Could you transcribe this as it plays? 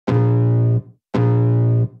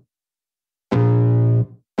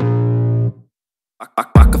I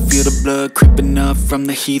can feel the blood creeping up from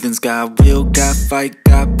the heathens. Got will, got fight,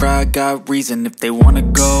 got pride, got reason. If they wanna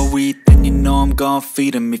go eat, then you know I'm gon'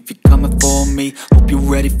 feed them. If you're coming for me, hope you're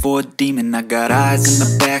ready for a demon. I got eyes in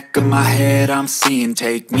the back of my head, I'm seeing.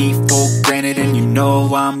 Take me for granted and you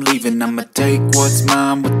know I'm leaving. I'ma take what's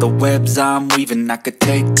mine with the webs I'm weaving. I could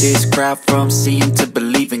take this crowd from seeing to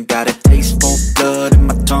believing. Got a taste for blood and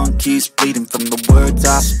my tongue keeps bleeding. From the words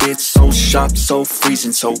I spit, so sharp, so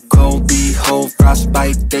freezing. So cold, behold,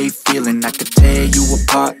 frostbite they feeling. I could tear you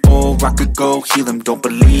apart or I could go heal them. Don't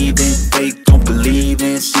believe in fate, don't believe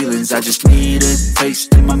in ceilings. I just need a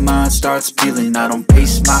taste and my mind starts peeling. I don't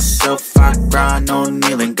pace myself, I grind on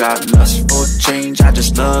kneeling. Got lust for change, I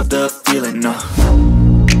just love the feeling.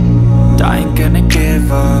 I ain't gonna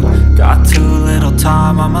give up. Got too little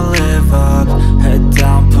time, I'ma live up. Head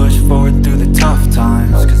down, push forward through the tough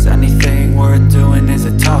times. Cause anything worth doing is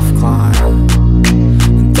a tough climb.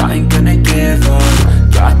 And I ain't gonna give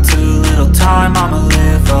up. Got too little time, I'ma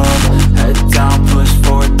live up. Head down, push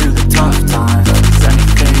forward through the tough times. Cause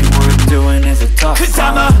anything worth doing is a tough climb. Cause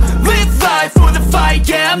I'ma live life for the fight,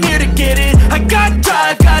 yeah, I'm here to get it. I got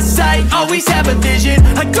drive, got sight, always have a vision.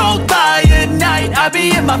 I go by at night, I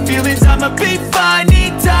be in my feelings. I'ma be fine,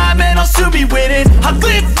 need time and I'll soon be winning. I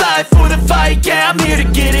live life for the fight, yeah, I'm here to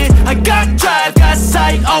get it. I got drive, got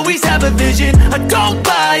sight, always have a vision. I go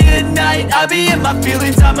by at night, I be in my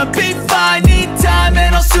feelings. I'ma be fine, need time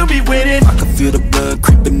and I'll soon be winning. I can feel the blood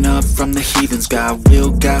creeping up from the heathens. Got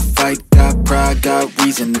will, got fight, got pride, got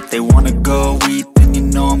reason. If they wanna go eat, then you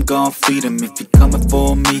know I'm gon' feed them. If you're coming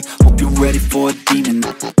for me, hope you're ready for a demon.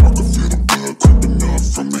 I can feel the blood creeping up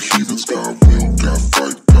from the heathens. Got will, got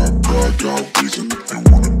fight, got pride, got reason.